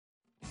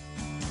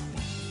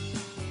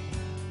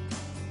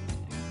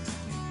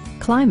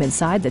Climb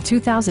inside the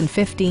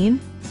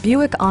 2015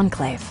 Buick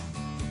Enclave.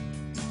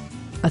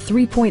 A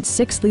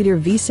 3.6-liter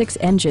V6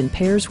 engine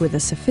pairs with a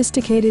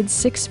sophisticated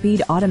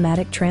 6-speed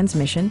automatic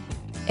transmission,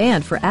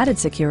 and for added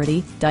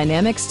security,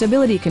 dynamic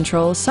stability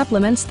control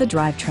supplements the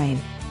drivetrain.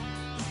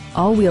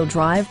 All-wheel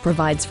drive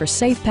provides for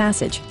safe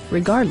passage,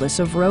 regardless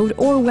of road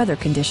or weather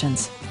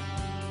conditions.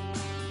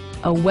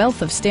 A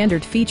wealth of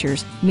standard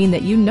features mean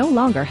that you no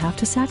longer have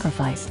to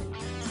sacrifice,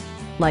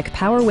 like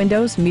power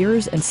windows,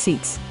 mirrors, and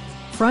seats,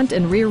 front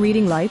and rear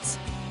reading lights,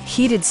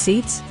 heated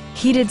seats,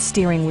 heated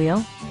steering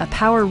wheel, a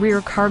power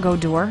rear cargo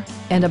door,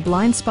 and a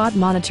blind spot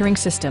monitoring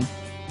system.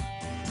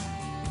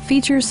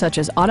 Features such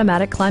as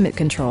automatic climate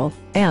control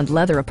and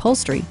leather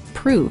upholstery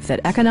prove that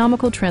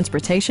economical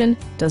transportation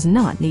does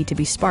not need to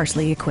be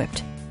sparsely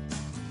equipped.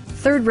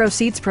 Third-row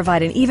seats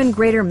provide an even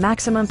greater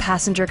maximum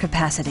passenger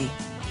capacity.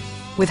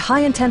 With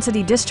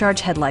high-intensity discharge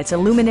headlights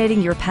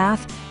illuminating your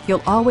path,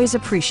 you'll always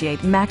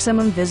appreciate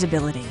maximum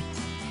visibility.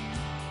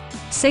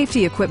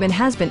 Safety equipment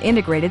has been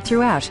integrated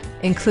throughout,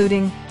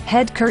 including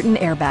head curtain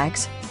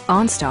airbags,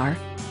 OnStar,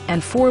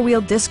 and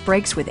four-wheel disc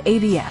brakes with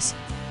ABS.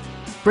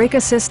 Brake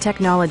Assist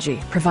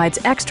technology provides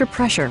extra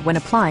pressure when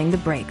applying the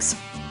brakes.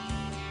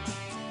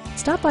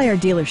 Stop by our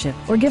dealership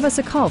or give us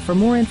a call for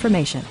more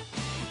information.